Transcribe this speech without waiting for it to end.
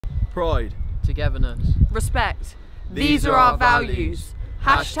pride, togetherness, respect. These are our values.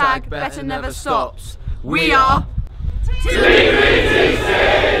 Hashtag better never stops. We are Team Btc!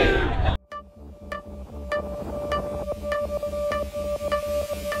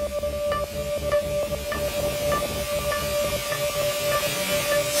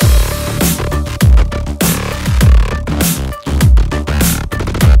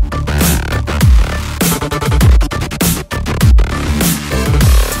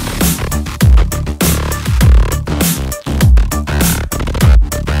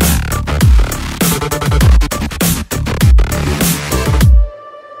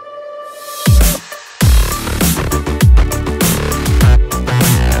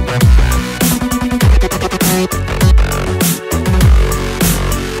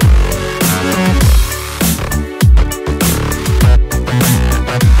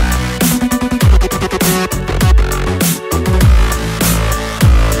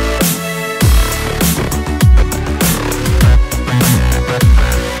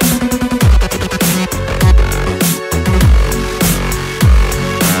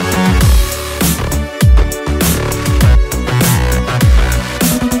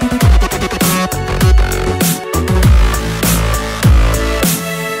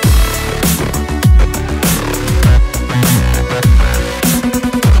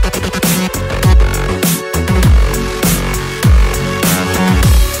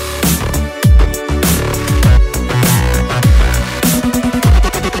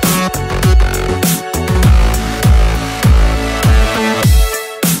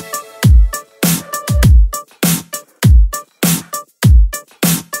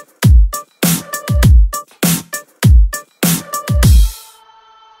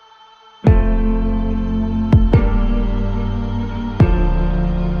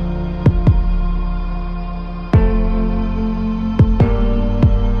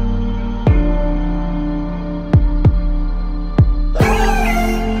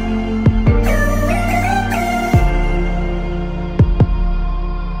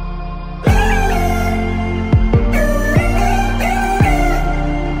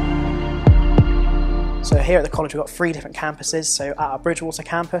 So here at the college we've got 3 different campuses. So at our Bridgwater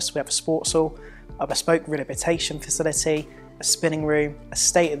campus we have a sports hall, a bespoke rehabilitation facility, a spinning room, a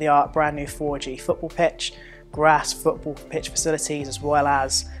state-of-the-art brand new 4G football pitch, grass football pitch facilities, as well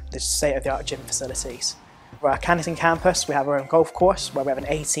as the state-of-the-art gym facilities. For our Cannington campus we have our own golf course where we have an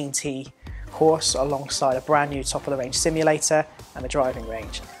 18T course alongside a brand new top-of-the-range simulator and a driving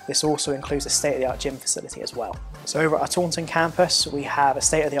range. This also includes a state-of-the-art gym facility as well. So over at our Taunton campus we have a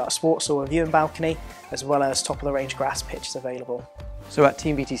state-of-the-art sports hall with viewing balcony as well as top-of-the-range grass pitches available. So at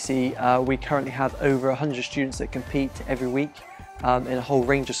Team Btc we currently have over 100 students that compete every week in a whole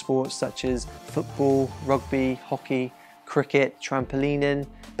range of sports such as football, rugby, hockey, cricket, trampolining,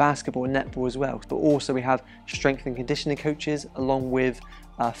 basketball and netball as well. But also we have strength and conditioning coaches along with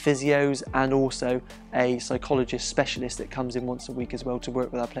physios and also a psychologist specialist that comes in once a week as well to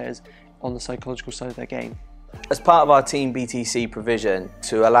work with our players on the psychological side of their game. As part of our Team Btc provision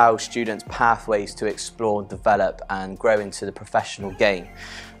to allow students pathways to explore, develop and grow into the professional game,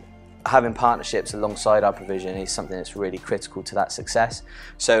 having partnerships alongside our provision is something that's really critical to that success.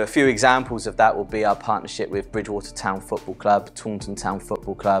 So a few examples of that will be our partnership with Bridgwater Town Football Club, Taunton Town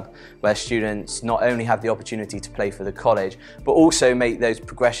Football Club, where students not only have the opportunity to play for the college, but also make those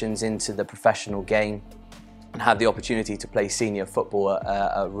progressions into the professional game and have the opportunity to play senior football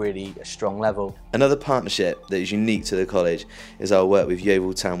at a really strong level. Another partnership that is unique to the college is our work with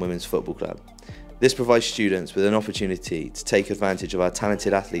Yeovil Town Women's Football Club. This provides students with an opportunity to take advantage of our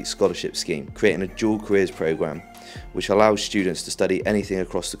Talented Athlete Scholarship Scheme, creating a dual careers programme which allows students to study anything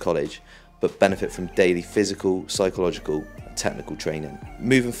across the college but benefit from daily physical, psychological and technical training.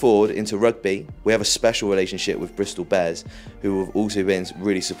 Moving forward into rugby, we have a special relationship with Bristol Bears who have also been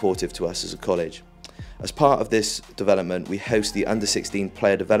really supportive to us as a college. As part of this development, we host the Under-16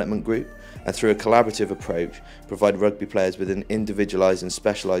 Player Development Group and through a collaborative approach provide rugby players with an individualised and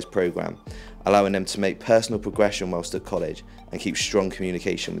specialised programme, allowing them to make personal progression whilst at college and keep strong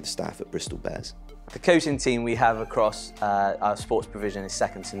communication with the staff at Bristol Bears. The coaching team we have across our sports provision is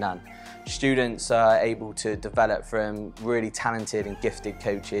second to none. Students are able to develop from really talented and gifted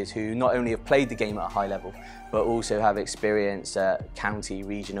coaches who not only have played the game at a high level, but also have experience at county,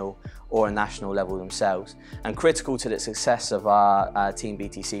 regional or a national level themselves. And critical to the success of our Team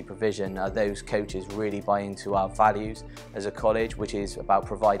Btc provision are those coaches really buy into our values as a college, which is about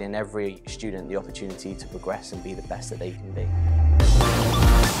providing every student the opportunity to progress and be the best that they can be.